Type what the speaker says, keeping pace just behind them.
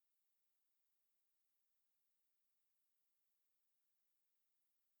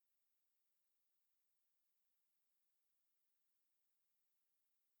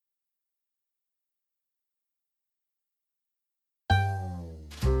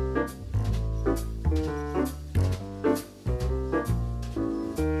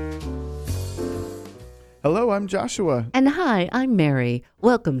Hello, I'm Joshua. And hi, I'm Mary.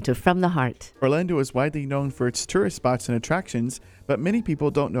 Welcome to From the Heart. Orlando is widely known for its tourist spots and attractions, but many people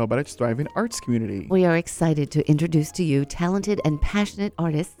don't know about its thriving arts community. We are excited to introduce to you talented and passionate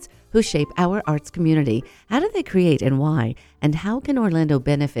artists who shape our arts community. How do they create and why? And how can Orlando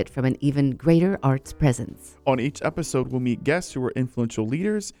benefit from an even greater arts presence? On each episode, we'll meet guests who are influential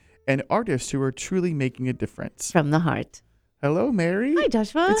leaders and artists who are truly making a difference. From the Heart. Hello, Mary. Hi,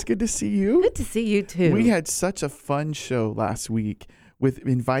 Joshua. It's good to see you. Good to see you, too. We had such a fun show last week with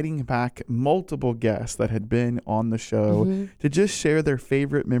inviting back multiple guests that had been on the show to just share their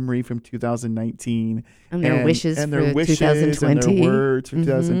favorite memory from 2019 and their wishes and for their wishes 2020. and their words for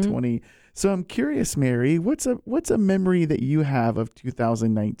 2020. So I'm curious, Mary, what's a memory that you have of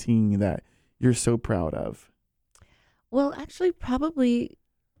 2019 that you're so proud of? Well, actually, probably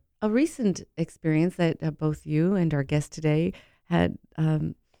a recent experience that both you and our guest today had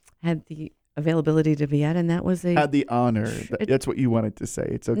the availability to be at, and that was had the honor. That's what you wanted to say.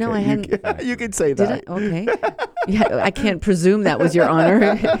 It's okay. No, I hadn't. You can say that. Okay. Yeah, I can't presume that was your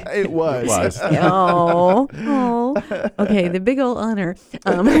honor. It was. Oh. Okay, the big old honor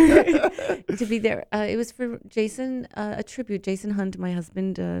to be there. It was for Jason, a tribute. Jason Hunt, my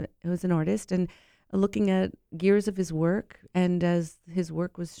husband, who was an artist, and looking at years of his work, and as his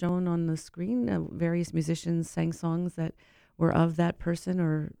work was shown on the screen, various musicians sang songs that were of that person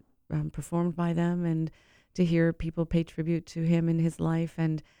or performed by them, and to hear people pay tribute to him in his life.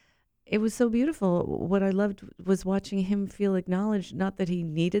 And it was so beautiful. What I loved was watching him feel acknowledged, not that he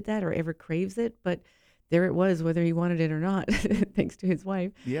needed that or ever craves it, but there it was, whether he wanted it or not, thanks to his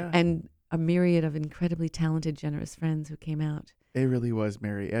wife. Yeah. And a myriad of incredibly talented, generous friends who came out. It really was,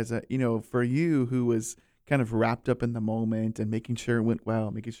 Mary. As for you who was kind of wrapped up in the moment and making sure it went well,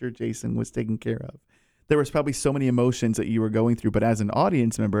 making sure Jason was taken care of. There was probably so many emotions that you were going through, but as an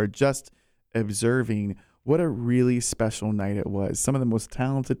audience member, just observing what a really special night it was. Some of the most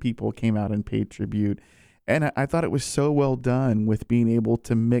talented people came out and paid tribute. And I thought it was so well done with being able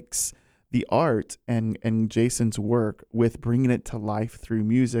to mix the art and Jason's work with bringing it to life through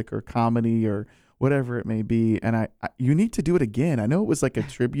music or comedy or whatever it may be. And you need to do it again. I know it was like a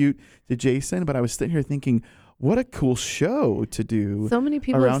tribute to Jason, but I was sitting here thinking, what a cool show to do. So many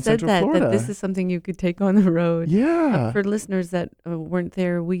people have said that this is something you could take on the road. Yeah. For listeners that weren't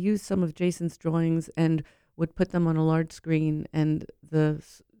there, we used some of Jason's drawings and would put them on a large screen. And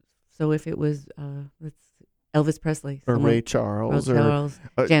so if it was Elvis Presley, or Ray Charles,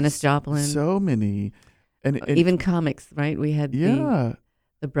 Janis Joplin, so many, and even comics, right? We had the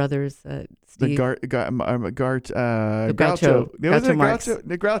brothers, Steve, the Marx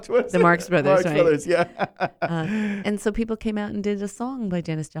Brothers, right? Brothers, yeah. And so people came out and did a song by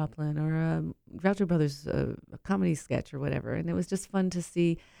Janis Joplin or Groucho Brothers, a comedy sketch or whatever, and it was just fun to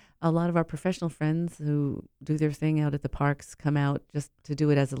see a lot of our professional friends who do their thing out at the parks come out just to do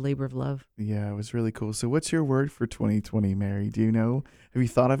it as a labor of love. Yeah, it was really cool. So what's your word for 2020, Mary? Do you know? Have you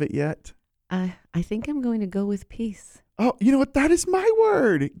thought of it yet? I think I'm going to go with peace. Oh, you know what? That is my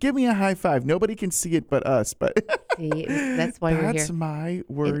word. Give me a high five. Nobody can see it but us. But see, that's why we're here. That's my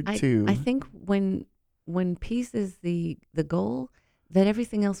word too. I think when peace is the goal, that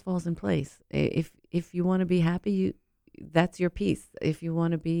everything else falls in place. If you want to be happy, that's your peace. If you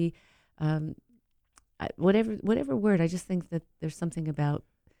want to be whatever word, I just think that there's something about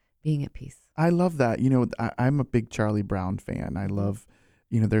being at peace. I love that. I'm a big Charlie Brown fan. I love,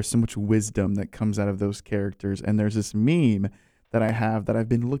 there's so much wisdom that comes out of those characters. And there's this meme that I have that I've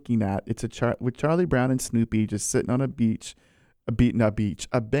been looking at. It's with Charlie Brown and Snoopy just sitting on a bench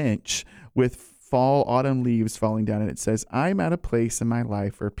with fall autumn leaves falling down. And it says, "I'm at a place in my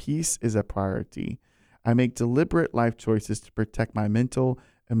life where peace is a priority. I make deliberate life choices to protect my mental,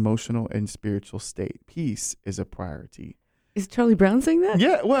 emotional, and spiritual state. Peace is a priority." Is Charlie Brown saying that?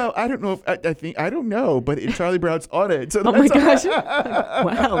 Yeah, well, I don't know if I don't know, but Charlie Brown's on it. So oh my gosh!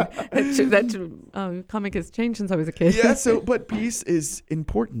 Wow, that comic has changed since I was a kid. Yeah. But peace is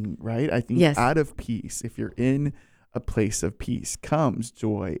important, right? I think out of peace, if you're in a place of peace, comes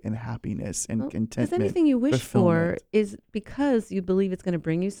joy and happiness and contentment. Because anything you wish for is because you believe it's going to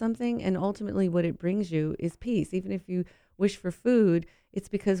bring you something, and ultimately, what it brings you is peace. Even if you wish for food, it's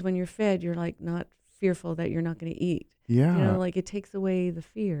because when you're fed, you're like not fearful that you're not going to eat. Yeah. Like it takes away the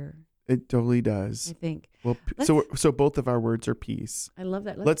fear. It totally I does. think. Well, Let's- so both of our words are peace. I love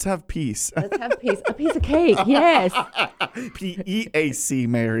that. Let's have peace. Let's have peace. A piece of cake. Yes. PEAC,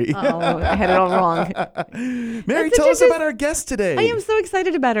 Mary. Oh, I had it all wrong. Mary, That's tell us such a about our guest today. I am so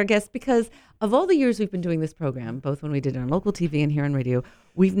excited about our guest because of all the years we've been doing this program, both when we did it on local TV and here on radio,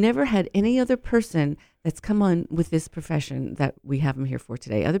 we've never had any other person that's come on with this profession that we have him here for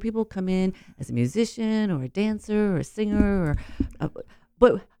today. Other people come in as a musician or a dancer or a singer,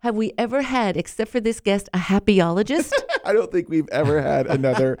 but have we ever had, except for this guest, a happyologist? I don't think we've ever had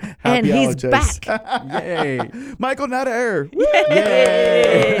another And he's happyologist. back. Yay. Michael Natter.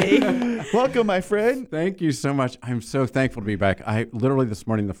 Yay! Welcome, my friend. Thank you so much. I'm so thankful to be back. I literally this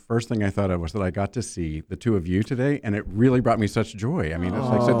morning, the first thing I thought of was that I got to see the two of you today, and it really brought me such joy. I mean, it's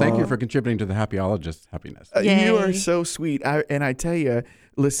like, so thank you for contributing to the happyologist's happiness. You are Yay. so sweet. And I tell you,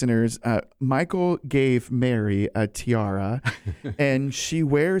 listeners, Michael gave Mary a tiara, and she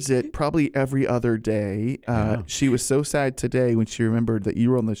wears it probably every other day. She was so sad today when she remembered that you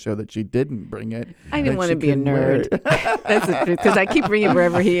were on the show that she didn't bring it. I didn't that want she to be a couldn't wear nerd. it. That's the truth, because I keep bringing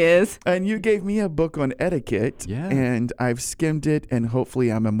wherever he is. And you gave me a book on etiquette, Yeah. and I've skimmed it, and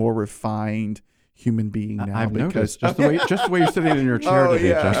hopefully I'm a more refined human being now. I've because noticed just the way you're sitting in your chair Oh today,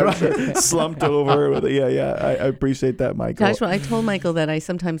 yeah, Joshua. slumped over. Yeah. I appreciate that, Michael. Joshua, I told Michael that I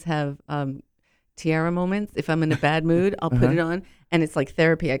sometimes have tiara moments. If I'm in a bad mood, I'll put it on, and it's like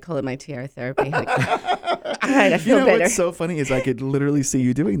therapy. I call it my tiara therapy. Like, all right, I You feel know better. what's so funny is I could literally see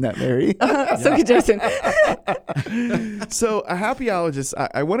you doing that, Mary. So could Jason. So a happyologist,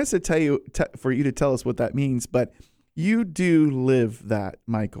 I want us to tell you, for you to tell us what that means, but you do live that,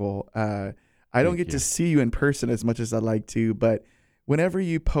 Michael. I don't Thank get you. to see you in person as much as I'd like to, but whenever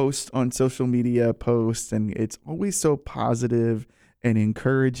you post on social media posts, and it's always so positive and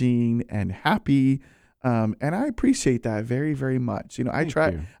encouraging and happy. And I appreciate that very, very much. You know, I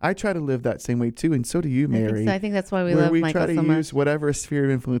Thank try to live that same way too, and so do you, I think Mary. so. I think that's why we where love we Michael try to so use much. whatever sphere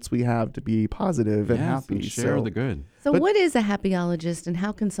of influence we have to be positive and Yes, happy. and share So the good. So, but- what is a happyologist, and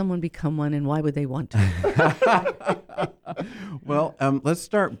how can someone become one, and why would they want to? Well, let's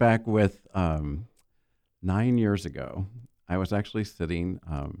start back with 9 years ago. I was actually sitting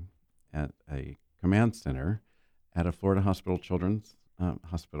at a command center at a Florida Hospital Children's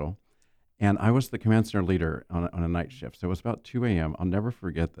Hospital, and I was the command center leader on a night shift. So it was about 2 a.m. I'll never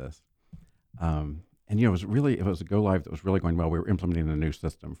forget this. And you know, it was a go live that was really going well. We were implementing a new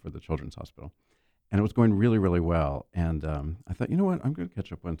system for the Children's Hospital, and it was going really, really well. And I thought, you know what, I'm going to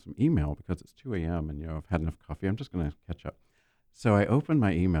catch up on some email because it's 2 a.m. and, you know, I've had enough coffee. I'm just going to catch up. So I opened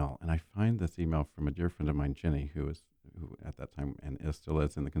my email and I find this email from a dear friend of mine, Jenny, who at that time still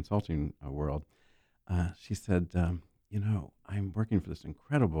is in the consulting world. She said, you know, I'm working for this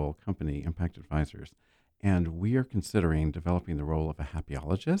incredible company, Impact Advisors, and we are considering developing the role of a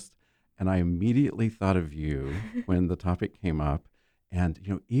happyologist. And I immediately thought of you when the topic came up. And,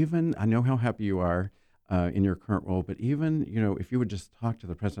 you know, even I know how happy you are in your current role, but even, you know, if you would just talk to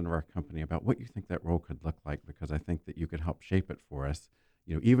the president of our company about what you think that role could look like, because I think that you could help shape it for us,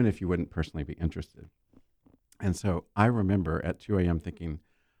 you know, even if you wouldn't personally be interested. And so I remember at 2 a.m. thinking,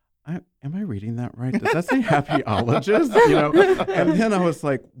 am I reading that right? Does that say happyologist? You know, and then I was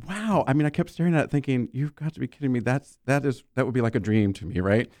like, wow. I mean, I kept staring at it thinking, you've got to be kidding me. That would be like a dream to me,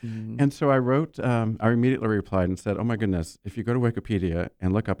 right? Mhm. And so I wrote, I immediately replied and said, oh my goodness, if you go to Wikipedia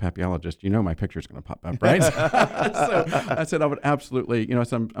and look up happyologist, you know my picture's going to pop up, right? So I said, I would absolutely, you know,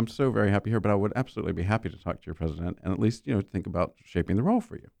 so I'm so very happy here, but I would absolutely be happy to talk to your president and at least, you know, think about shaping the role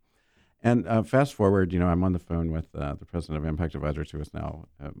for you. And fast forward, you know, I'm on the phone with the president of Impact Advisors, who is now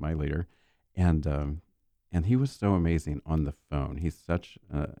my leader, and he was so amazing on the phone. He's such,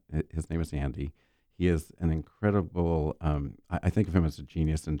 his name is Andy. He is an incredible, I think of him as a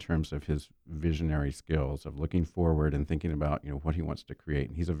genius in terms of his visionary skills of looking forward and thinking about, you know, what he wants to create.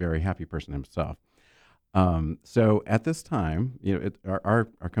 And he's a very happy person himself. So at this time, you know, our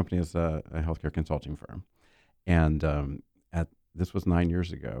company is a healthcare consulting firm, and this was 9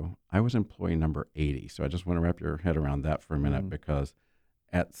 years ago. I was employee number 80. So I just want to wrap your head around that for a minute, because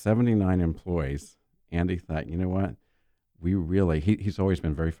at 79 employees, Andy thought, you know what, we really, he's always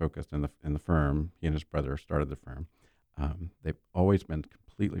been very focused in the firm. He and his brother started the firm. They've always been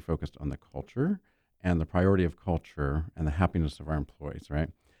completely focused on the culture and the priority of culture and the happiness of our employees, right?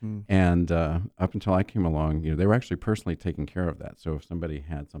 And up until I came along, you know, they were actually personally taking care of that. So if somebody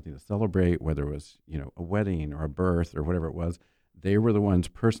had something to celebrate, whether it was, you know, a wedding or a birth or whatever it was, they were the ones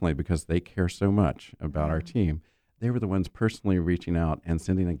personally, because they care so much about our team, they were the ones personally reaching out and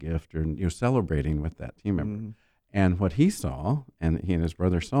sending a gift or, you know, celebrating with that team member. And what he saw, and he and his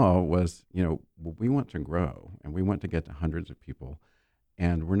brother saw, was, you know, we want to grow and we want to get to hundreds of people.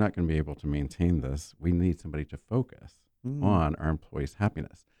 and we're not going to be able to maintain this. We need somebody to focus on our employees'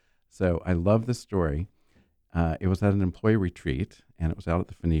 happiness. So I love this story. It was at an employee retreat, and it was out at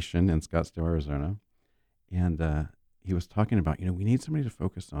the Phoenician in Scottsdale, Arizona. And he was talking about, we need somebody to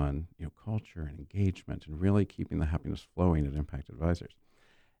focus on, culture and engagement and really keeping the happiness flowing at Impact Advisors.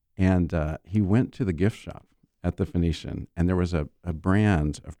 And he went to the gift shop at the Phoenician, and there was a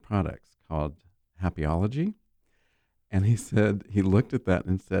brand of products called Happyology. And he said, he looked at that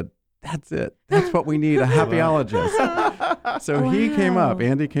and said, that's it. That's what we need, a happyologist. So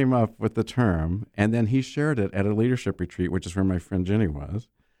Andy came up with the term, and then he shared it at a leadership retreat, which is where my friend Jenny was.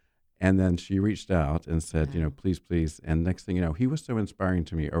 And then she reached out and said, please. And next thing you know, he was so inspiring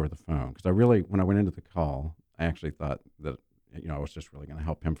to me over the phone. Because when I went into the call, I actually thought that, I was just really going to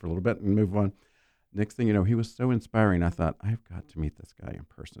help him for a little bit and move on. Next thing you know, he was so inspiring. I thought, I've got to meet this guy in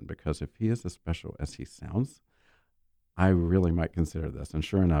person, because if he is as special as he sounds, I really might consider this. And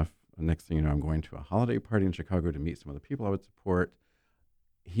sure enough, next thing you know, I'm going to a holiday party in Chicago to meet some of the people I would support.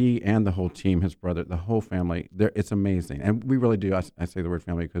 He and the whole team, his brother, the whole family, it's amazing. And we really do, I say the word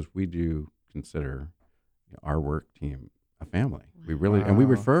family because we do consider our work team a family. We really, and we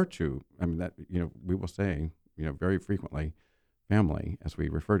refer to, we will say, very frequently, family as we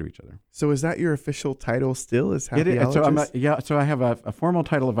refer to each other. So is that your official title still, is happyologist? So I have a formal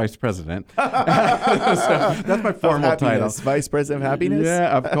title of vice president. So that's my formal title. Vice president of happiness?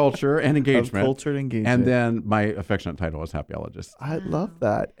 Yeah, of culture and engagement. Of culture and engagement. And then my affectionate title is happyologist. I love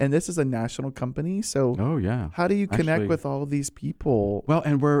that. And this is a national company, so how do you connect with all of these people? Well,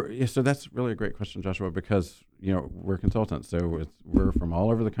 and so that's really a great question, Joshua, because we're consultants, so we're from all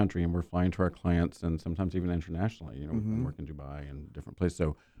over the country, and we're flying to our clients, and sometimes even internationally. We work in Dubai and different places.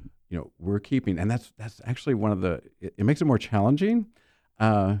 So, we're keeping, and that's actually one of it makes it more challenging.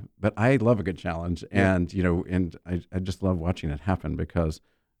 But I love a good challenge, and I just love watching it happen, because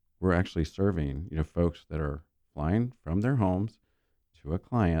we're actually serving folks that are flying from their homes to a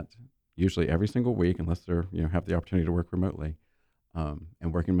client, usually every single week, unless they're have the opportunity to work remotely.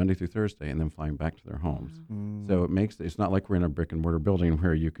 And working Monday through Thursday, and then flying back to their homes. So it's not like we're in a brick and mortar building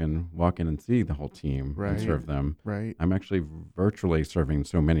where you can walk in and see the whole team and serve them. Right. I'm actually virtually serving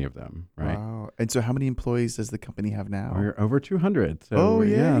so many of them. Right. Wow. And so how many employees does the company have now? We're over 200. So,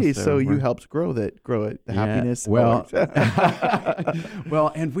 so you helped grow it, the happiness. Well,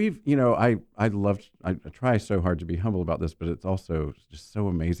 and we've, I try so hard to be humble about this, but it's also just so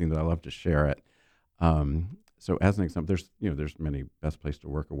amazing that I love to share it. So as an example, there's many Best Place to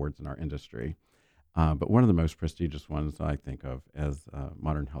Work awards in our industry, but one of the most prestigious ones I think of as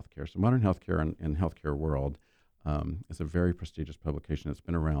Modern Healthcare. So Modern Healthcare in healthcare world is a very prestigious publication. It's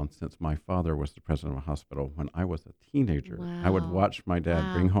been around since my father was the president of a hospital. When I was a teenager, I would watch my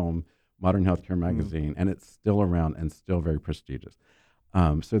dad bring home Modern Healthcare magazine, and it's still around and still very prestigious.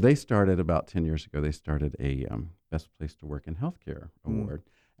 So they started about 10 years ago. They started a Best Place to Work in Healthcare award.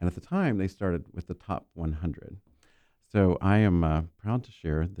 And at the time, they started with the top 100. So I am proud to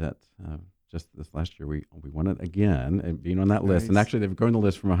share that just this last year, we won it again, and being on that list. And actually, they've grown the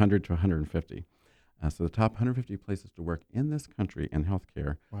list from 100 to 150. So the top 150 places to work in this country in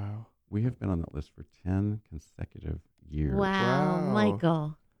healthcare. Wow. We have been on that list for 10 consecutive years. Wow.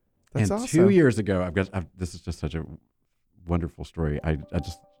 Michael. That's and awesome. 2 years ago, this is just such a wonderful story. I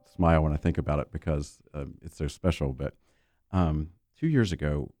just smile when I think about it, because it's so special. But 2 years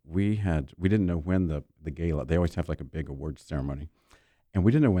ago, we didn't know when the gala, they always have like a big awards ceremony, and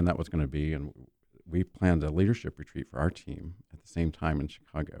we didn't know when that was going to be. And we planned a leadership retreat for our team at the same time in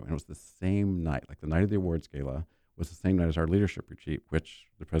Chicago. And it was the same night, like the night of the awards gala was the same night as our leadership retreat, which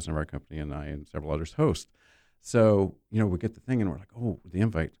the president of our company and I and several others host. So, we get the thing and we're like, the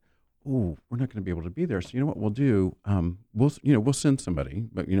invite. We're not going to be able to be there. So what we'll do? We'll send somebody,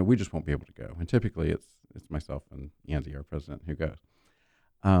 but we just won't be able to go. And typically it's myself and Andy, our president, who goes.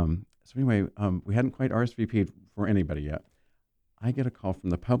 So anyway, we hadn't quite RSVP'd for anybody yet. I get a call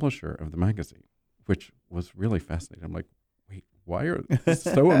from the publisher of the magazine, which was really fascinating. I'm like, wait, why are this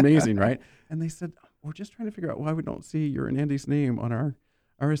is so amazing, right? And they said, we're just trying to figure out why we don't see your and Andy's name on our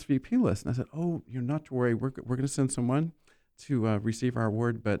RSVP list. And I said, not to worry. We're going to send someone to receive our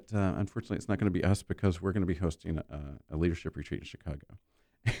award, but unfortunately, it's not going to be us, because we're going to be hosting a leadership retreat in Chicago.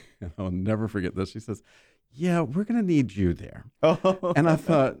 And I'll never forget this. She says, we're going to need you there. And I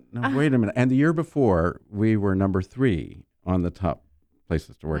thought, no, wait a minute. And the year before, we were number 3 on the top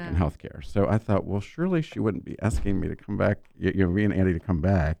places to work in healthcare. So I thought, well, surely she wouldn't be asking me to come back, me and Andy to come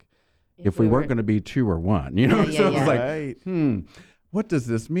back if we weren't going to be 2 or 1, So it's like, what does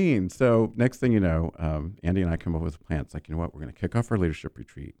this mean? So next thing you know, Andy and I come up with a plan. It's like, we're going to kick off our leadership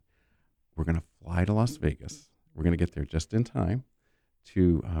retreat. We're going to fly to Las Vegas. We're going to get there just in time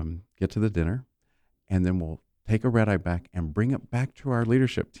to get to the dinner, and then we'll take a red eye back and bring it back to our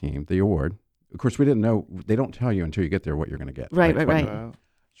leadership team, the award. Of course, we didn't know. They don't tell you until you get there what you're going to get. Right. Wow.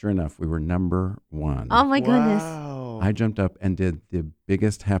 Sure enough, we were number one. Oh my goodness. Wow. I jumped up and did the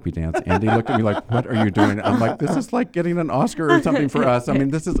biggest happy dance. Andy looked at me like, "What are you doing?" I'm like, "This is like getting an Oscar or something for us." I mean,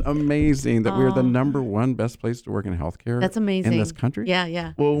 this is amazing that we're the number one best place to work in healthcare. That's amazing. In this country.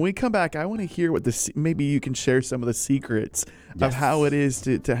 Yeah. Well, when we come back, I want to hear what maybe you can share some of the secrets of how it is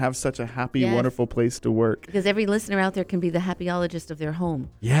to have such a happy, wonderful place to work. Because every listener out there can be the happyologist of their home.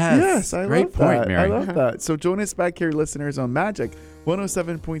 Yes. I Great love point, that. Mary. I love that. So join us back here, listeners, on Magic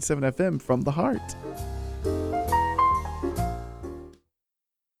 107.7 FM from the heart.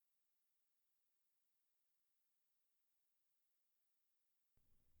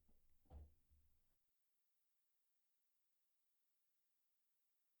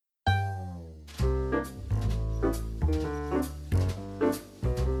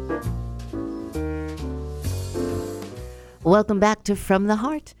 Welcome back to From the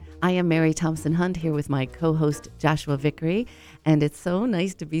Heart. I am Mary Thompson Hunt here with my co-host Joshua Vickery, and it's so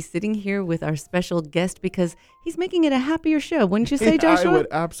nice to be sitting here with our special guest because he's making it a happier show, wouldn't you say, Joshua? I would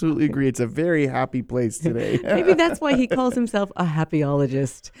absolutely agree. It's a very happy place today. Maybe that's why he calls himself a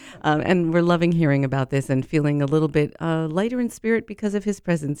happyologist. And we're loving hearing about this and feeling a little bit lighter in spirit because of his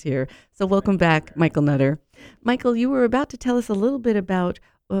presence here. So welcome back, Michael Nutter. Michael, you were about to tell us a little bit about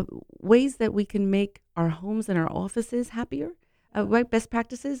ways that we can make our homes and our offices happier, right? Best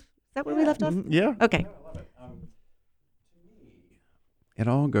practices. Is that where we left off? Yeah. Okay.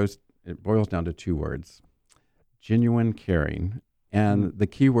 It boils down to two words: genuine caring, and the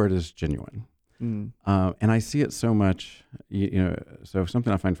key word is genuine. And I see it so much, so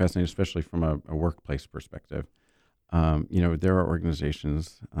something I find fascinating, especially from a workplace perspective. There are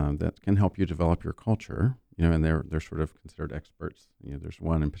organizations that can help you develop your culture, and they're sort of considered experts. There's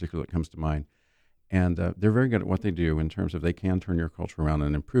one in particular that comes to mind. And they're very good at what they do in terms of they can turn your culture around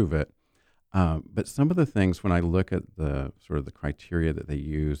and improve it. But some of the things, when I look at the sort of the criteria that they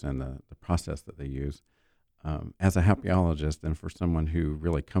use and the process that they use, as a happyologist and for someone who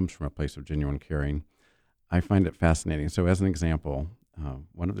really comes from a place of genuine caring, I find it fascinating. So as an example,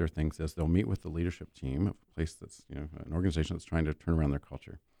 one of their things is they'll meet with the leadership team of a place that's, an organization that's trying to turn around their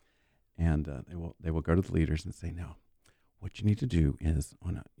culture. And they will go to the leaders and say, "No, what you need to do is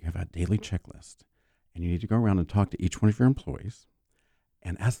you have a daily checklist. And you need to go around and talk to each one of your employees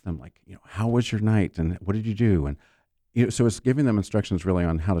and ask them, like, how was your night and what did you do?" And so it's giving them instructions really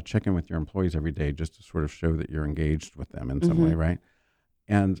on how to check in with your employees every day, just to sort of show that you're engaged with them in some way, right?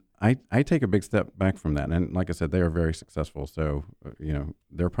 And I take a big step back from that. And like I said, they are very successful. So,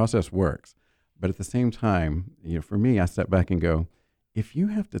 their process works. But at the same time, for me, I step back and go, if you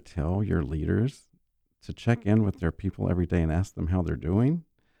have to tell your leaders to check in with their people every day and ask them how they're doing,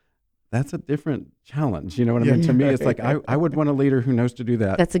 that's a different challenge. You know what I mean? To me, it's like I would want a leader who knows to do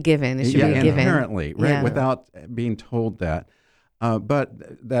that. That's a given. It should be a given. Inherently, right? Yeah. Without being told that.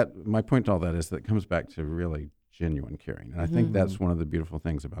 But my point to all that is that it comes back to really genuine caring. And I think that's one of the beautiful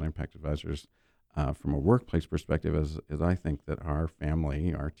things about Impact Advisors from a workplace perspective is I think that our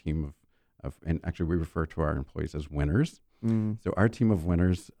family, our team of and actually we refer to our employees as winners. So our team of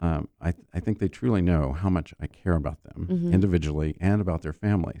winners, I think they truly know how much I care about them individually and about their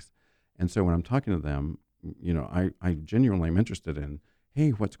families. And so when I'm talking to them, I genuinely am interested in, hey,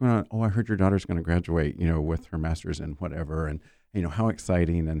 what's going on? Oh, I heard your daughter's going to graduate, with her master's in whatever. And, how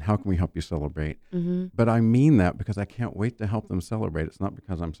exciting and how can we help you celebrate? But I mean that because I can't wait to help them celebrate. It's not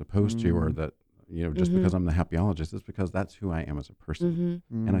because I'm supposed to or that, just because I'm the happyologist. It's because that's who I am as a person.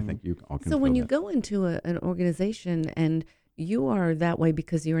 And I think you all can So when you that. go into an organization and you are that way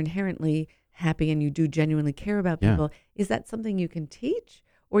because you're inherently happy and you do genuinely care about people, is that something you can teach?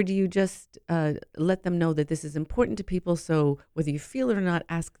 Or do you just let them know that this is important to people, so whether you feel it or not,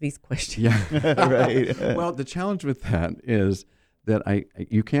 ask these questions? Yeah. Right. Well, the challenge with that is that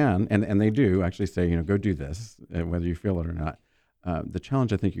you can, and they do actually say, go do this, whether you feel it or not. The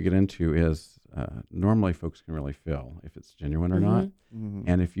challenge I think you get into is normally folks can really feel if it's genuine or not.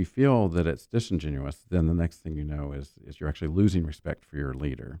 And if you feel that it's disingenuous, then the next thing you know is you're actually losing respect for your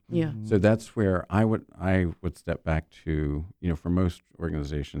leader. Yeah. So that's where I would step back to, for most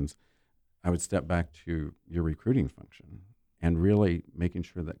organizations, I would step back to your recruiting function and really making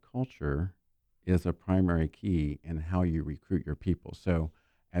sure that culture is a primary key in how you recruit your people. So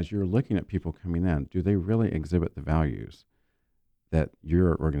as you're looking at people coming in, do they really exhibit the values that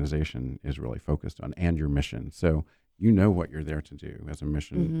your organization is really focused on and your mission? So what you're there to do as a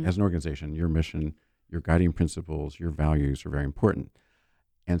mission, as an organization. Your mission, your guiding principles, your values are very important.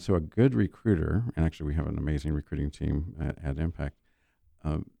 And so a good recruiter, and actually we have an amazing recruiting team at Impact,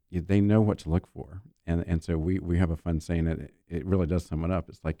 they know what to look for. And so we have a fun saying that it really does sum it up.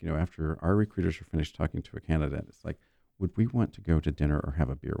 It's like, after our recruiters are finished talking to a candidate, it's like, would we want to go to dinner or have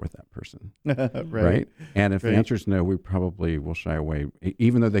a beer with that person? Right. And if the Right. answer is no, we probably will shy away,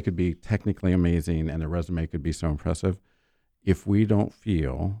 even though they could be technically amazing and their resume could be so impressive. If we don't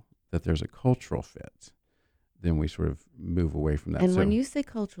feel that there's a cultural fit, then we sort of move away from that. And So- when you say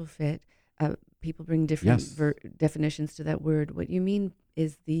cultural fit, people bring different Yes. definitions to that word. What you mean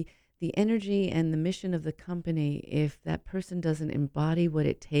is the energy and the mission of the company. If that person doesn't embody what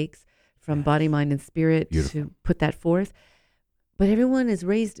it takes from body, mind, and spirit Beautiful. to put that forth, but everyone is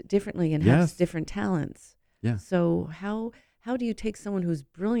raised differently and Yes. has different talents. Yeah. So how do you take someone who's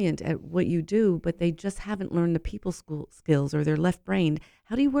brilliant at what you do, but they just haven't learned the people skills or they're left-brained?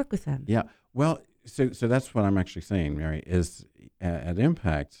 How do you work with them? Yeah. Well, so that's what I'm actually saying, Mary, is at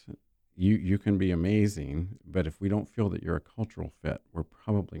Impact, you can be amazing, but if we don't feel that you're a cultural fit, we're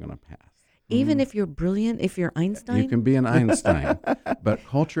probably going to pass. Even if you're brilliant, if you're Einstein? You can be an Einstein, but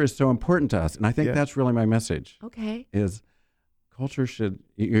culture is so important to us. And I think Yeah. that's really my message Okay. is culture should,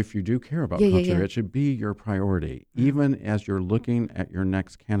 if you do care about Yeah, yeah, culture, yeah. it should be your priority. Even as you're looking at your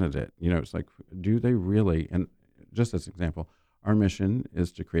next candidate, it's like, do they really, and just as an example, our mission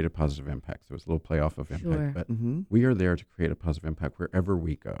is to create a positive impact. So it's a little play off of impact, Sure. but Mm-hmm. we are there to create a positive impact wherever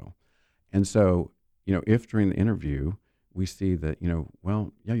we go. And so, if during the interview we see that,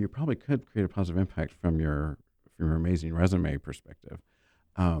 well, yeah, you probably could create a positive impact from your amazing resume perspective.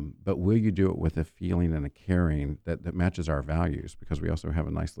 But will you do it with a feeling and a caring that matches our values? Because we also have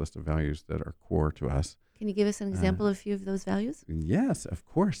a nice list of values that are core to us. Can you give us an example of a few of those values? Yes, of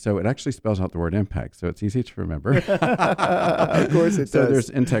course. So it actually spells out the word impact. So it's easy to remember. Of course it So does. there's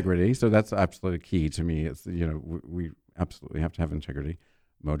integrity. So that's absolutely key to me. It's, we absolutely have to have integrity,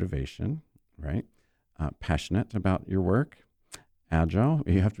 motivation, right? Passionate about your work, agile.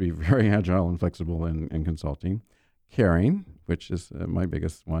 You have to be very agile and flexible in consulting, caring, which is my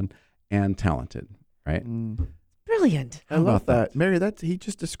biggest one, and talented, right? Mm. Brilliant. I How love about that. Mary, he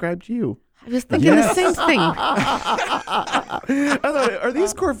just described you. I was thinking Yes. the same thing. I thought, are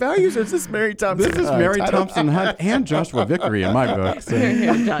these core values or is this Mary Thompson? This is Hunt? Mary I don't- Thompson Hunt and Joshua Vickery in my book.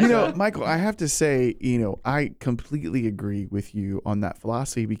 So. Michael, I have to say, I completely agree with you on that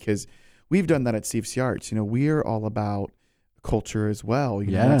philosophy because we've done that at CFC Arts. We are all about culture as well. That's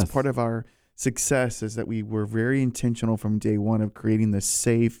Yes. part of our success is that we were very intentional from day one of creating this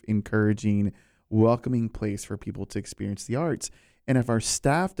safe, encouraging, welcoming place for people to experience the arts. And if our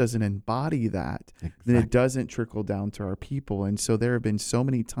staff doesn't embody that, then it doesn't trickle down to our people. And so there have been so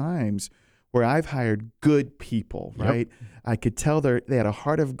many times where I've hired good people, Yep. right? I could tell they had a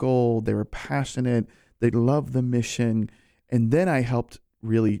heart of gold. They were passionate. They loved the mission. And then I helped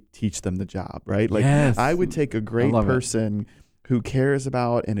really teach them the job, right? Like Yes. I would take a great love it. person who cares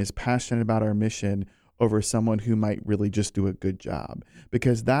about and is passionate about our mission over someone who might really just do a good job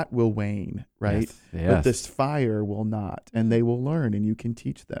because that will wane, right? Yes. But this fire will not, and they will learn, and you can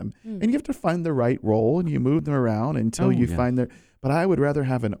teach them. And you have to find the right role, and you move them around until you yes. find their. But I would rather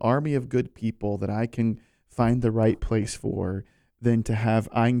have an army of good people that I can find the right place for than to have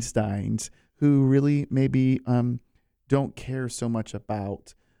Einsteins who really maybe don't care so much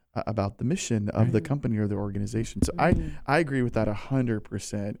about the mission of the company or the organization. So I agree with that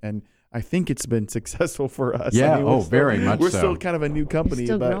 100%, and I think it's been successful for us. Yeah, we're very much We're so. still kind of a new company,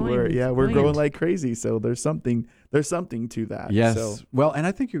 still but growing. we're It's growing brilliant. like crazy. So there's something to that. Yes. So, Well, and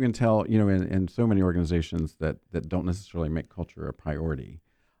I think you can tell, in so many organizations that don't necessarily make culture a priority,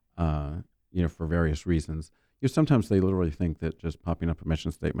 for various reasons. Sometimes they literally think that just popping up a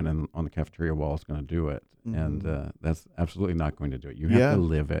mission statement on the cafeteria wall is going to do it, and that's absolutely not going to do it. You have Yeah. to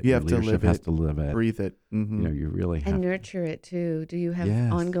live it. You Your have to leadership live has it. to live it. breathe it. Mhm. You really have And to. nurture it too. Do you have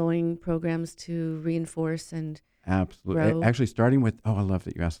Yes. ongoing programs to reinforce and Absolutely. grow? Actually, starting with, I love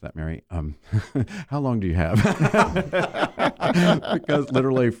that you asked that, Mary. How long do you have? Because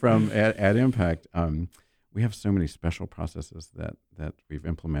literally from at Impact, we have so many special processes that we've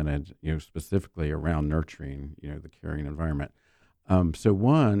implemented, specifically around nurturing, the caring environment. So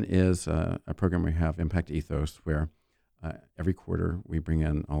one is a program we have, Impact Ethos, where every quarter we bring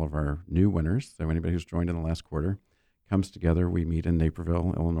in all of our new winners. So anybody who's joined in the last quarter comes together. We meet in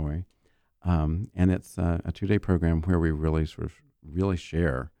Naperville, Illinois. And it's a 2-day program where we really really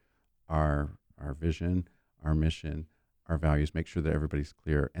share our vision, our mission, our values, make sure that everybody's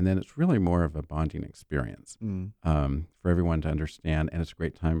clear. And then it's really more of a bonding experience for everyone to understand. And it's a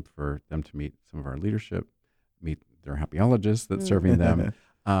great time for them to meet some of our leadership, meet their happyologists that's serving them.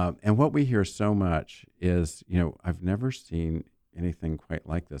 And what we hear so much is, I've never seen anything quite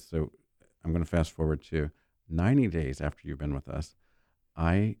like this. So I'm going to fast forward to 90 days after you've been with us.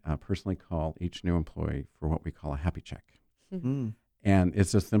 I personally call each new employee for what we call a happy check. Mm. And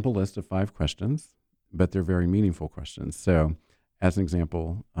it's a simple list of 5 questions, but they're very meaningful questions. So, as an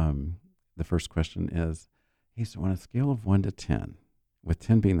example, the first question is, hey, so on a scale of 1 to 10, with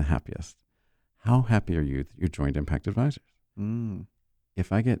 10 being the happiest, how happy are you that you joined Impact Advisors? Mm.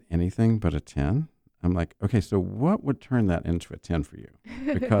 If I get anything but a 10, I'm like, okay, so what would turn that into a 10 for you?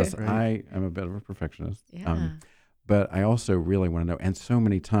 Because Right. I am a bit of a perfectionist. Yeah. But I also really want to know. And so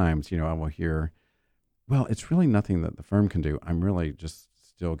many times, I will hear, well, it's really nothing that the firm can do. I'm really just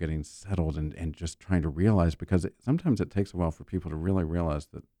still getting settled and just trying to realize, because sometimes it takes a while for people to really realize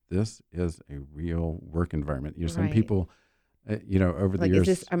that this is a real work environment. Some Right. people, over the Like,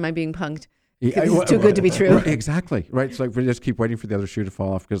 years. am I being punked? Yeah, This is too good to be true. Right, exactly. Right. It's like we just keep waiting for the other shoe to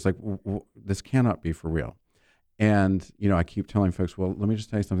fall off, because this cannot be for real. And, I keep telling folks, well, let me just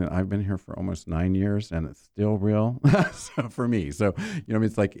tell you something. I've been here for almost 9 years and it's still real so for me. So,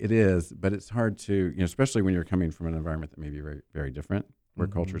 it's like it is, but it's hard to, especially when you're coming from an environment that may be very, very different, where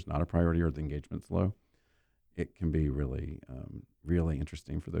Mhm. culture is not a priority or the engagement's low. It can be really, really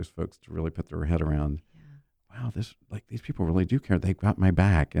interesting for those folks to really put their head around, wow, these people really do care. They got my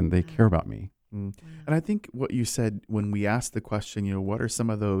back and they care about me. Mm. And I think what you said when we asked the question, what are some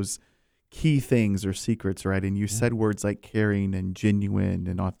of those key things or secrets, right? And you said words like caring and genuine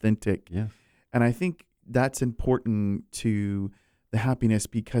and authentic. Yeah. And I think that's important to the happiness,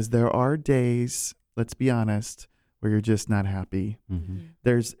 because there are days, let's be honest, where you're just not happy.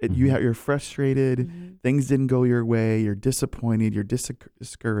 Mm-hmm. You're frustrated, Mhm. things didn't go your way, you're disappointed, you're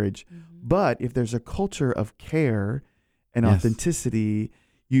discouraged. Mhm. But if there's a culture of care and Yes. authenticity,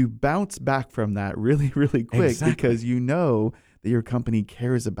 you bounce back from that really, really quick, Exactly. because you know that your company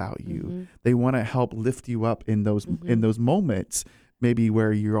cares about you. Mhm. They want to help lift you up in those moments, maybe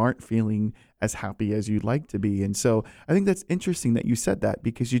where you aren't feeling as happy as you'd like to be. And so I think that's interesting that you said that,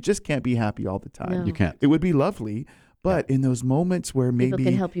 because you just can't be happy all the time. No. You can't. It would be lovely, but in those moments where People maybe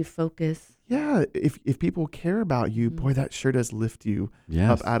can help you focus. if people care about you, boy, that sure does lift you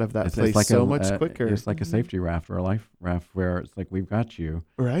Yes. up out of that It's place like so much quicker. It's like a Mhm. safety raft or a life raft, where it's like, we've got you.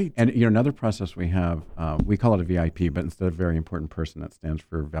 Right. And another process we have, we call it a VIP, but instead of very important person, that stands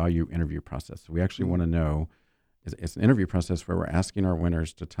for value interview process. So we actually want to know, it's an interview process where we're asking our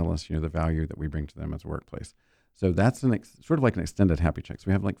winners to tell us, the value that we bring to them as a workplace. So that's sort of like an extended happy check. So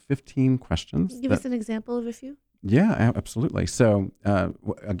we have like 15 questions. Give us an example of a few. Yeah, absolutely. So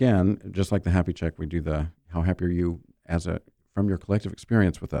again, just like the happy check, we do the how happy are you from your collective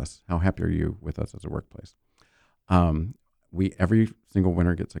experience with us? How happy are you with us as a workplace? Every single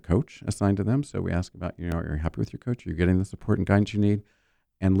winner gets a coach assigned to them. So we ask about, are you happy with your coach? Are you getting the support and guidance you need?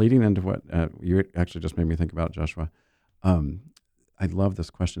 And leading into what you actually just made me think about, Joshua, I love this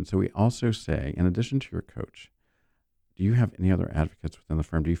question. So we also say, in addition to your coach, do you have any other advocates within the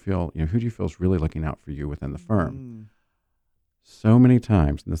firm? Do you feel, who do you feel is really looking out for you within the firm? So many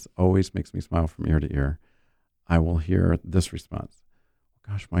times, and this always makes me smile from ear to ear, I will hear this response.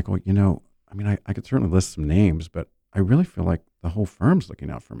 Gosh, Michael, I could certainly list some names, but I really feel like the whole firm's looking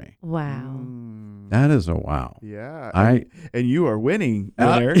out for me. Wow. That is a wow. Yeah. And you are winning,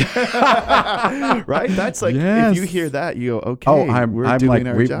 winner. Right? That's like, if you hear that, you go, okay, I'm doing like,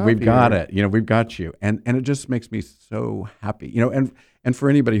 our job we've got here. it. We've got you. And it just makes me so happy. And for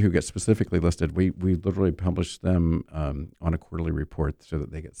anybody who gets specifically listed, we literally publish them on a quarterly report so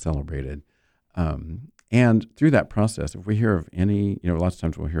that they get celebrated. And through that process, if we hear of any, lots of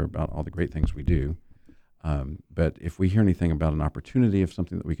times we'll hear about all the great things we do. But if we hear anything about an opportunity of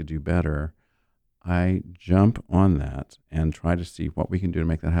something that we could do better, I jump on that and try to see what we can do to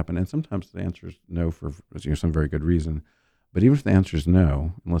make that happen. And sometimes the answer is no for some very good reason. But even if the answer is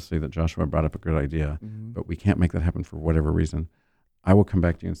no, and let's say that Joshua brought up a good idea, but we can't make that happen for whatever reason, I will come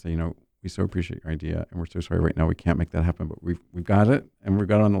back to you and say, we so appreciate your idea, and we're so sorry right now we can't make that happen, but we've got it, and we've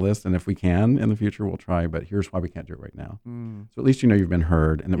got it on the list, and if we can in the future, we'll try, but here's why we can't do it right now. So at least you've been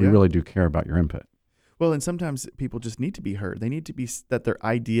heard, and that we really do care about your input. Well, and sometimes people just need to be heard. They need to be, that their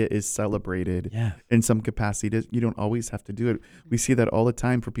idea is celebrated Yeah. in some capacity. You don't always have to do it. We see that all the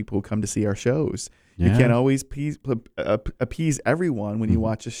time for people who come to see our shows. You Yeah. can't always appease everyone when you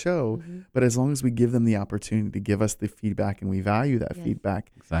watch a show, but as long as we give them the opportunity to give us the feedback and we value that Yes.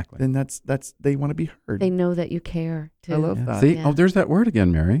 feedback, Exactly. then that's they want to be heard. They know that you care too. I love that. See, Yeah. there's that word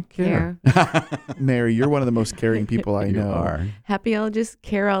again, Mary. Care. Mary, you're one of the most caring people I You know. are. Happyologist,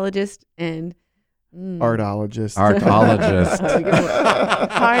 careologist, and Artologist. Artologist.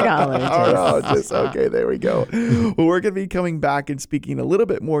 Heartologist. Artologist. Okay, there we go. Well, we're going to be coming back and speaking a little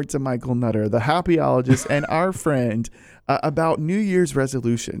bit more to Michael Nutter, the happyologist, and our friend about New Year's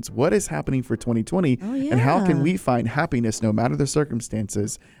resolutions. What is happening for 2020, and how can we find happiness no matter the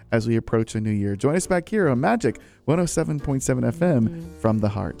circumstances as we approach a new year? Join us back here on Magic 107.7 FM from the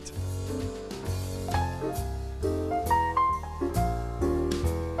heart.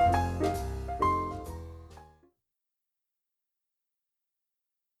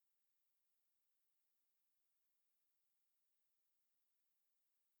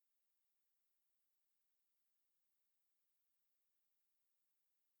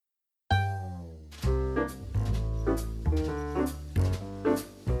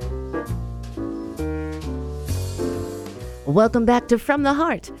 Welcome back to From the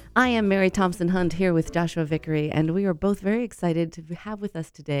Heart. I am Mary Thompson Hunt here with Joshua Vickery, and we are both very excited to have with us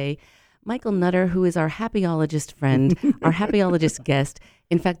today Michael Nutter, who is our happyologist friend, our happyologist guest.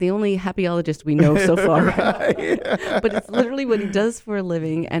 In fact, the only happyologist we know so far. But it's literally what he does for a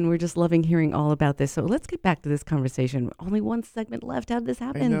living, and we're just loving hearing all about this. So let's get back to this conversation. Only one segment left. How did this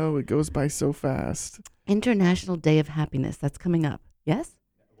happen? I know, it goes by so fast. International Day of Happiness. That's coming up. Yes?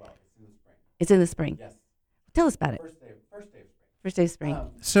 Well, it's in the spring. It's in the spring. Yes. Tell us about it. First day of spring. First day of spring.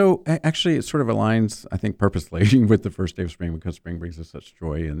 So actually, it sort of aligns, I think, purposely with the first day of spring, because spring brings us such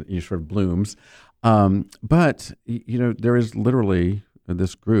joy and it sort of blooms. But there is literally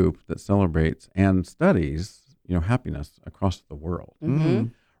this group that celebrates and studies, happiness across the world,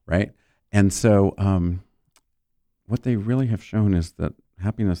 right? And so, what they really have shown is that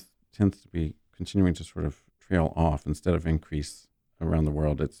happiness tends to be continuing to sort of trail off instead of increase around the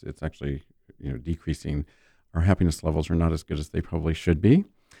world. It's actually decreasing. Our happiness levels are not as good as they probably should be,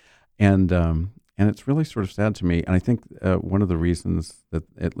 and it's really sort of sad to me. And I think one of the reasons that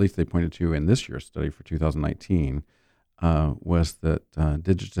at least they pointed to in this year's study for 2019 was that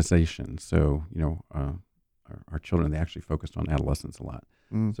digitization. So our children, they actually focused on adolescence a lot.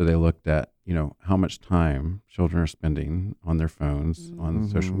 So they looked at how much time children are spending on their phones, on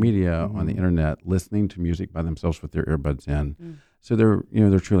social media, on the internet, listening to music by themselves with their earbuds in. So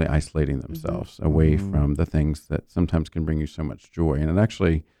they're truly isolating themselves away from the things that sometimes can bring you so much joy. And it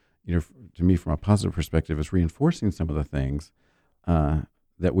actually, to me, from a positive perspective, is reinforcing some of the things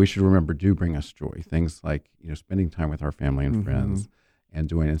that we should remember do bring us joy. Things like spending time with our family and friends, and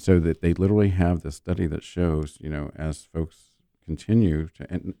doing it. So that they literally have this study that shows, as folks continue to,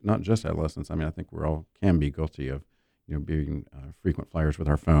 and not just adolescents. I mean, I think we all can be guilty of being frequent flyers with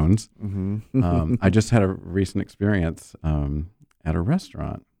our phones. I just had a recent experience at a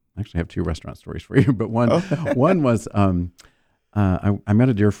restaurant. I actually have two restaurant stories for you, but one was I met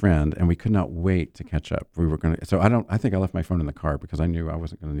a dear friend, and we could not wait to catch up. We were going to, I think I left my phone in the car because I knew I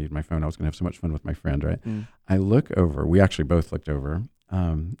wasn't going to need my phone. I was going to have so much fun with my friend, right? I look over, we actually both looked over,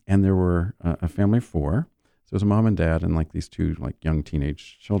 and there were a family of four. So it was a mom and dad and like these two like young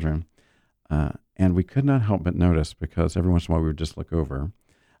teenage children. And we could not help but notice, because every once in a while we would just look over,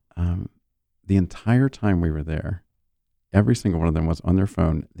 the entire time we were there, every single one of them was on their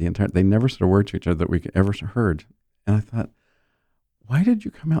phone. They never said a word to each other that we could ever heard. And I thought, why did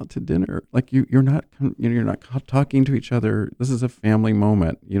you come out to dinner? Like you're not talking to each other. This is a family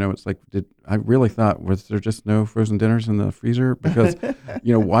moment. It's like, I really thought, was there just no frozen dinners in the freezer? Because,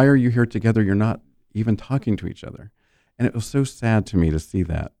 why are you here together? You're not even talking to each other. And it was so sad to me to see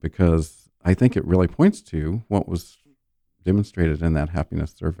that, because I think it really points to what was demonstrated in that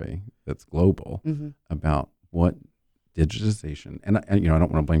happiness survey that's global about what digitization, and I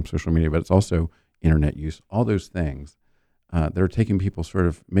don't want to blame social media, but it's also internet use, all those things that are taking people, sort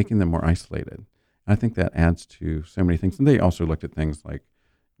of making them more isolated. And I think that adds to so many things. And they also looked at things like,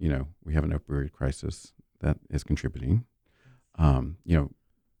 we have an opioid crisis that is contributing.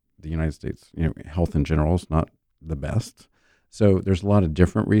 The United States, health in general is not the best. So there's a lot of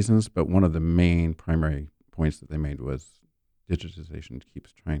different reasons, but one of the main primary points that they made was digitization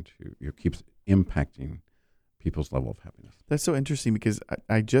keeps impacting people's level of happiness. That's so interesting, because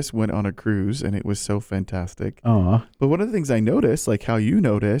I just went on a cruise and it was so fantastic. But one of the things I noticed, like how you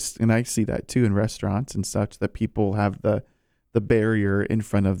noticed, and I see that too in restaurants and such, that people have the barrier in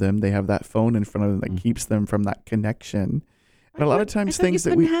front of them. They have that phone in front of them that keeps them from that connection. And a lot of times things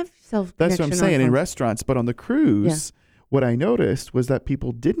that we have that's what I'm saying in restaurants, but on the cruise, what I noticed was that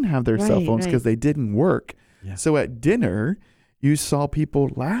people didn't have their cell phones because they didn't work. Yeah. So at dinner, you saw people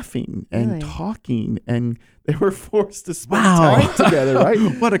laughing and talking, and they were forced to spend time together, right?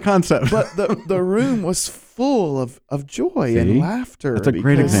 What a concept. But the room was full of joy and laughter. That's a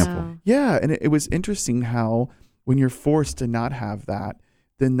great example. Yeah, and it was interesting how when you're forced to not have that,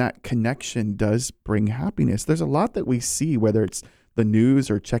 then that connection does bring happiness. There's a lot that we see, whether it's the news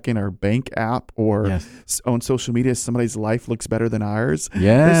or checking our bank app or Yes. on social media, somebody's life looks better than ours.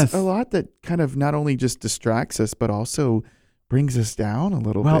 Yes. There's a lot that kind of not only just distracts us, but also brings us down a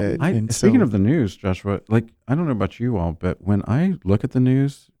little Well, bit. speaking so, of the news, Joshua, like, I don't know about you all, but when I look at the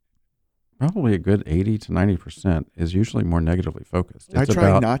news, probably a good 80 to 90% is usually more negatively focused. I It's try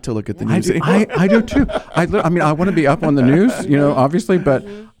about, not to look at the news anymore. I do too. I mean, I want to be up on the news, obviously, but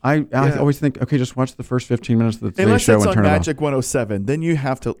I always think, okay, just watch the first 15 minutes of the Today Unless Show it's and on turn it off. Magic 107, then you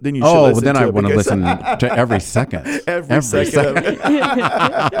have to. Then you should Oh, listen then to I it want to because- listen to every second. every second. of it.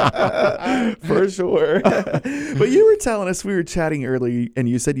 For sure. But you were telling us, we were chatting early, and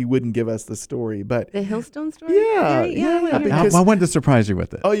you said you wouldn't give us the story, but The Hillstone story? Yeah, Right? yeah, I wanna hear because- that. I wanted to surprise you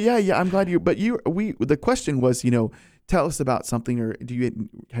with it. oh yeah, I'm glad you. But the question was, tell us about something, or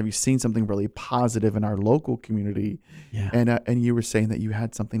have you seen something really positive in our local community? Yeah. And you were saying that you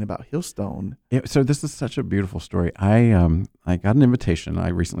had something about Hillstone. So this is such a beautiful story. I got an invitation. I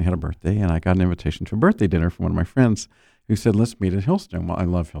recently had a birthday, and I got an invitation to a birthday dinner from one of my friends who said, "Let's meet at Hillstone." Well, I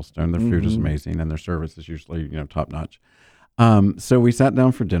love Hillstone. Their food is amazing, and their service is usually top notch. So we sat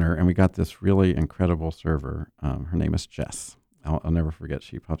down for dinner, and we got this really incredible server. Her name is Jess. I'll never forget.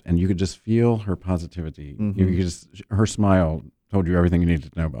 She popped, and you could just feel her positivity. You could her smile told you everything you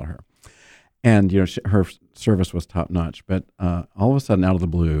needed to know about her. And her service was top notch. But all of a sudden, out of the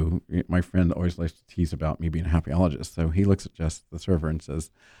blue, my friend always likes to tease about me being a happyologist. So he looks at Jess, the server, and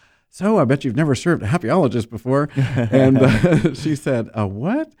says, "So I bet you've never served a happyologist before." And she said,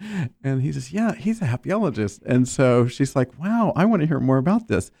 "What?" And he says, "Yeah, he's a happyologist." And so she's like, "Wow, I want to hear more about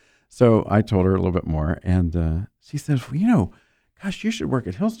this." So I told her a little bit more, and she says, "Well, gosh, you should work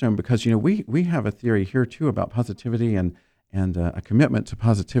at Hillstone because we have a theory here too about positivity and a commitment to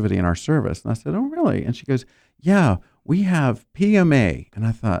positivity in our service." And I said, "Oh, really?" And she goes, "Yeah, we have PMA." And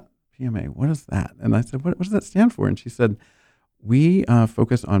I thought, PMA, what is that? And I said, what does that stand for? And she said, "We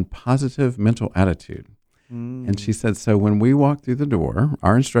focus on positive mental attitude." And she said, "So when we walk through the door,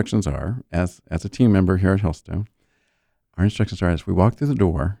 our instructions are, as a team member here at Hillstone, our instructions are, as we walk through the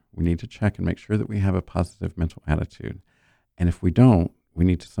door, we need to check and make sure that we have a positive mental attitude. And if we don't, we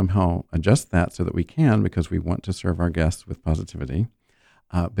need to somehow adjust that so that we can, because we want to serve our guests with positivity.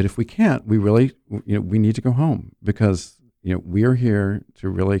 But if we can't, we really, we need to go home, because, we are here to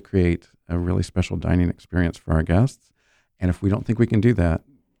really create a really special dining experience for our guests. And if we don't think we can do that,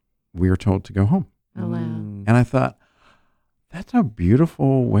 we are told to go home." Oh, wow. And I thought, that's a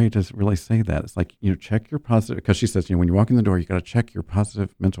beautiful way to really say that. It's like, check your positive, because she says, when you walk in the door, you got to check your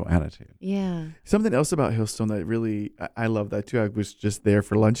positive mental attitude. Yeah. Something else about Hillstone that really, I love that too. I was just there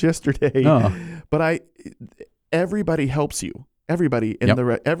for lunch yesterday, Oh. but everybody helps you. Everybody in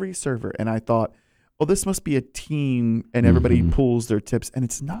every server. And I thought, oh, this must be a team and everybody pulls their tips. And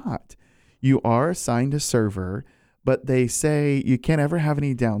it's not. You are assigned a server, but they say you can't ever have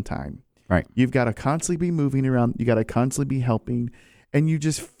any downtime. Right. You've got to constantly be moving around. You got to constantly be helping. And you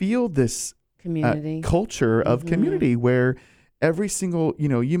just feel this Community. culture of community where every single,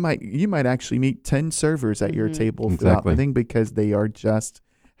 you might actually meet 10 servers at your table throughout the thing, because they are just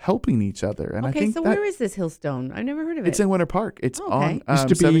helping each other. And I think so where is this Hillstone? I've never heard of it. it's in Winter Park. It's on Used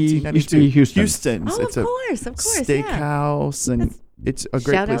to be 1792. Houston's. Oh, It's of a course, yeah. steakhouse, and it's a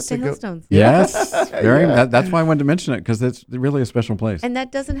great Shout out place to to go. Hillstones. Yes. That's why I wanted to mention it, because it's really a special place. And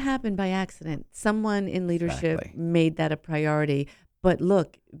that doesn't happen by accident. Someone in leadership Exactly. made that a priority. But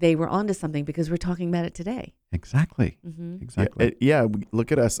look, they were onto something, because we're talking about it today. Exactly. Mm-hmm. Exactly.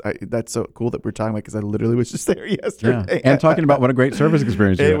 Look at us. That's so cool that we're talking about, because I literally was just there Yeah. yesterday. And talking about what a great service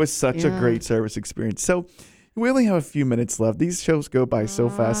experience you It had. was such a great service experience. So we only have a few minutes left. These shows go by so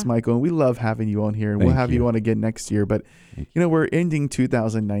fast, Michael, and we love having you on here, and we'll Thank have you you. on again next year. But, we're ending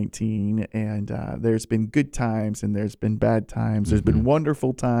 2019, and there's been good times and there's been bad times. There's been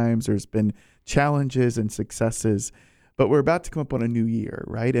wonderful times. There's been challenges and successes. But we're about to come up on a new year,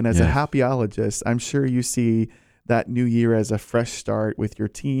 right? And as a happyologist, I'm sure you see that new year as a fresh start with your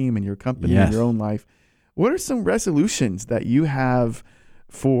team and your company and your own life. What are some resolutions that you have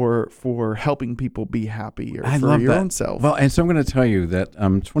for helping people be happy, or for your own self? Well, and so I'm going to tell you that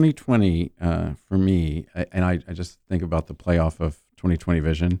 2020 for me, and I just think about the playoff of 2020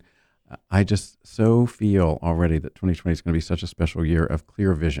 vision. I just so feel already that 2020 is going to be such a special year of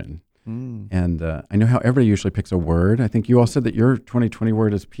clear vision. And I know how everybody usually picks a word. I think you all said that your 2020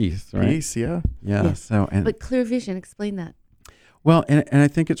 word is peace, right? Peace, yeah. Yeah. So, But clear vision, explain that. Well, and I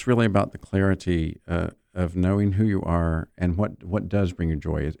think it's really about the clarity of knowing who you are and what does bring you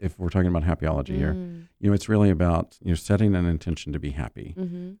joy. If we're talking about happyology here, it's really about setting an intention to be happy.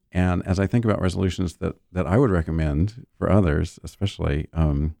 Mm-hmm. And as I think about resolutions that I would recommend for others, especially,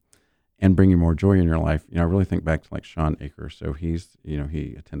 and bringing more joy in your life, I really think back to like Sean Aker. So he's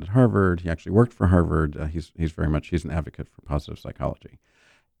he attended Harvard. He actually worked for Harvard. He's an advocate for positive psychology,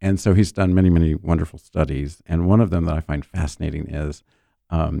 and so he's done many, many wonderful studies. And one of them that I find fascinating is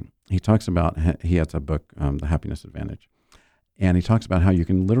he talks about, he has a book, The Happiness Advantage, and he talks about how you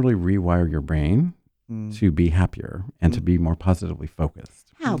can literally rewire your brain to be happier and to be more positively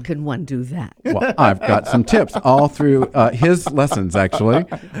focused. How can one do that? Well, I've got some tips all through his lessons, actually.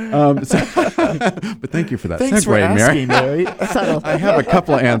 But thank you for that Thanks segue, for asking, Mary. Mary. Subtle. I have a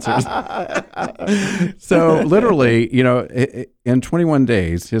couple of answers. So literally, in 21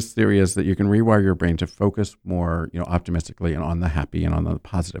 days, his theory is that you can rewire your brain to focus more, optimistically and on the happy and on the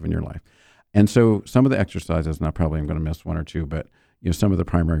positive in your life. And so some of the exercises, and I probably am going to miss one or two, but some of the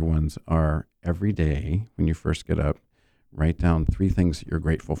primary ones are every day when you first get up, write down 3 things that you're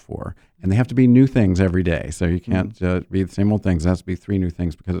grateful for. And they have to be new things every day. So you can't be the same old things. It has to be 3 new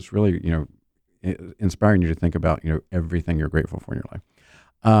things because it's really, inspiring you to think about, everything you're grateful for in your life.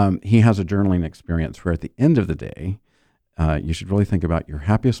 He has a journaling experience where at the end of the day, you should really think about your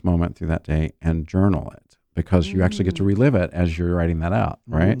happiest moment through that day and journal it, because you actually get to relive it as you're writing that out,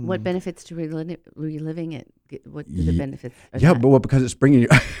 right? What benefits to reliving it? What do the benefits? Yeah, but because it's bringing you,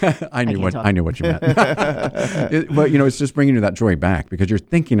 I knew what you meant. But it's just bringing you that joy back because you're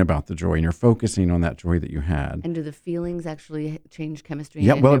thinking about the joy and you're focusing on that joy that you had. And do the feelings actually change chemistry?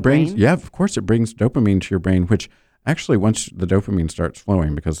 Yeah, in well, your it brings. brain? Yeah, of course, it brings dopamine to your brain, which actually, once the dopamine starts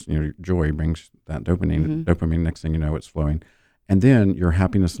flowing, because joy brings that dopamine. Dopamine, next thing you know, it's flowing. And then your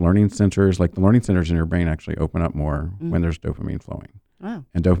happiness learning centers, like the learning centers in your brain, actually open up more when there's dopamine flowing. Wow.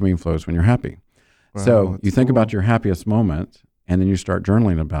 And dopamine flows when you're happy. Wow, so you think cool. about your happiest moment, and then you start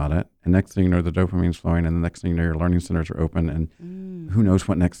journaling about it. And next thing you know, the dopamine's flowing, and the next thing you know, your learning centers are open, and who knows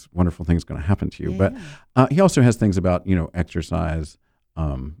what next wonderful thing is going to happen to you. Yeah. But he also has things about exercise,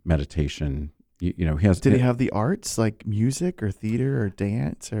 meditation. He has. Did he have the arts like music or theater or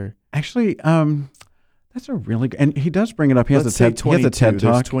dance or? Actually, that's a really good, and he does bring it up. He has a TED There's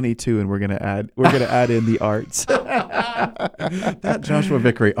Talk. 22, and we're gonna add in the arts. That Joshua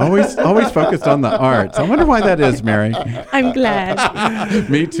Vickery always focused on the arts. I wonder why that is, Mary. I'm glad.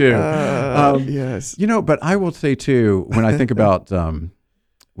 Me too. Yes. But I will say too, when I think about a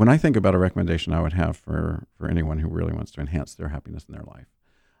recommendation I would have for anyone who really wants to enhance their happiness in their life,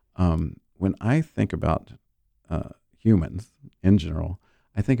 when I think about humans in general,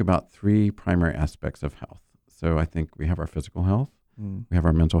 I think about 3 primary aspects of health. So I think we have our physical health, we have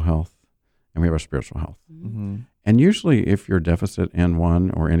our mental health, and we have our spiritual health. Mm-hmm. And usually if you're deficit in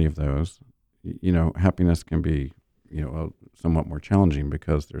one or any of those, happiness can be, somewhat more challenging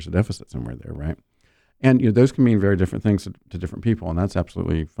because there's a deficit somewhere there, right? And those can mean very different things to different people, and that's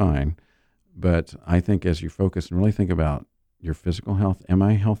absolutely fine. But I think as you focus and really think about your physical health, am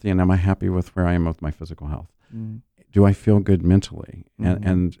I healthy and am I happy with where I am with my physical health? Do I feel good mentally?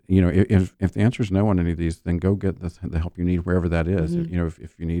 And if the answer is no on any of these, then go get the help you need wherever that is.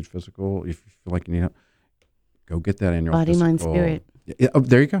 If you need physical, if you feel like you need help, go get that annual Body, physical. mind, spirit. Yeah,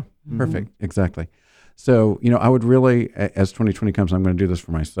 there you go. Perfect. Exactly. So, I would really, as 2020 comes, I'm going to do this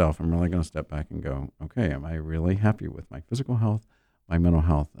for myself. I'm really going to step back and go, okay, am I really happy with my physical health, my mental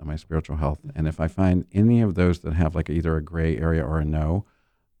health, and my spiritual health? And if I find any of those that have like either a gray area or a no,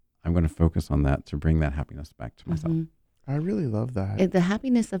 I'm going to focus on that to bring that happiness back to myself. I really love that. The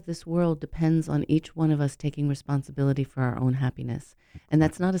happiness of this world depends on each one of us taking responsibility for our own happiness. And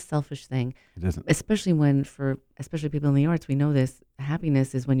that's not a selfish thing. It isn't. Especially especially people in the arts, we know this.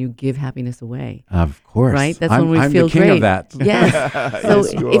 Happiness is when you give happiness away. Of course. Right? That's I'm when we feel the king great. of that. Yes. So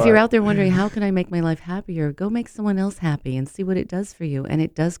Yes, you if you're are. out there wondering, how can I make my life happier? Go make someone else happy and see what it does for you. And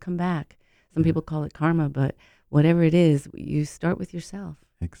it does come back. Some people call it karma, but whatever it is, you start with yourself.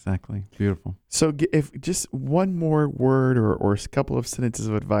 Exactly. Beautiful. So if just one more word or a couple of sentences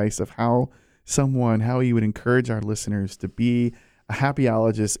of advice of how you would encourage our listeners to be a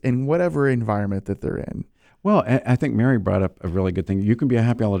happyologist in whatever environment that they're in. Well, I think Mary brought up a really good thing. You can be a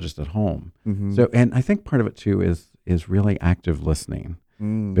happyologist at home. So, and I think part of it too is really active listening,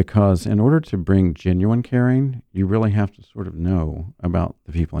 because in order to bring genuine caring, you really have to sort of know about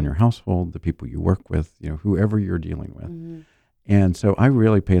the people in your household, the people you work with, whoever you're dealing with. And so I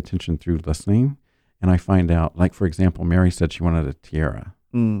really pay attention through listening, and I find out, like, for example, Mary said she wanted a tiara.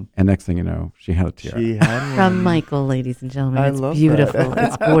 And next thing you know, she had a tiara. She had one. From Michael, ladies and gentlemen. I It's love beautiful. that.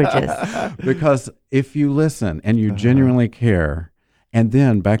 It's gorgeous. Because if you listen and you genuinely care, and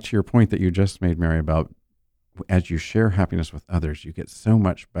then back to your point that you just made, Mary, about as you share happiness with others, you get so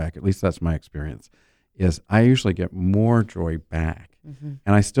much back. At least that's my experience. Is I usually get more joy back, and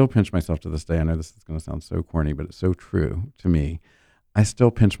I still pinch myself to this day. I know this is going to sound so corny, but it's so true to me. I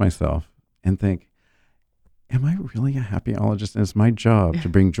still pinch myself and think, am I really a happyologist? And it's my job to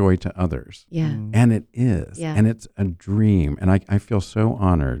bring joy to others. Yeah. And it is. Yeah. And it's a dream. And I feel so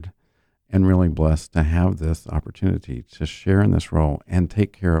honored and really blessed to have this opportunity to share in this role and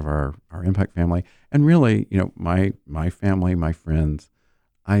take care of our Impact family. And really, my family, my friends,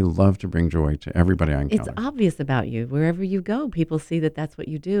 I love to bring joy to everybody I encounter. It's obvious about you. Wherever you go, people see that that's what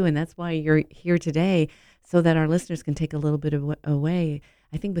you do. And that's why you're here today, so that our listeners can take a little bit away.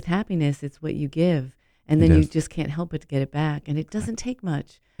 I think with happiness, it's what you give. And then you just can't help but to get it back. And it doesn't take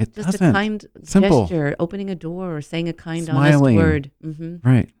much. It just doesn't. a kind Simple. gesture, opening a door or saying a kind, Smiling. honest word.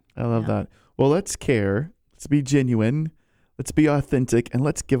 Right. I love that. Well, let's care. Let's be genuine. Let's be authentic, and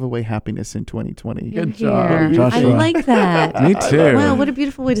let's give away happiness in 2020. Good job, I Joshua. like that. Me too. Wow, what a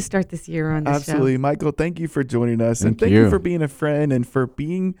beautiful way to start this year on the Absolutely. show. Michael, thank you for joining us. Thank and thank you. you for being a friend and for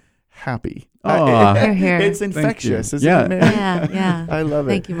being happy. Aw. Hear, hear. It's infectious, isn't Yeah. it, Mary? Yeah. I love it.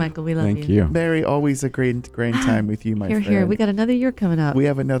 Thank you, Michael. We love Thank you. Mary, always a great time with you, my Here, friend. here. We got another year coming up. We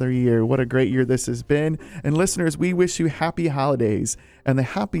have another year. What a great year this has been. And listeners, we wish you happy holidays and the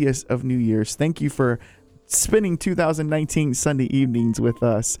happiest of New Year's. Thank you for spending 2019 Sunday evenings with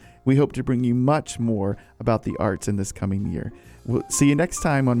us. We hope to bring you much more about the arts in this coming year. We'll see you next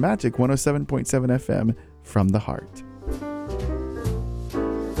time on Magic 107.7 FM from the Heart.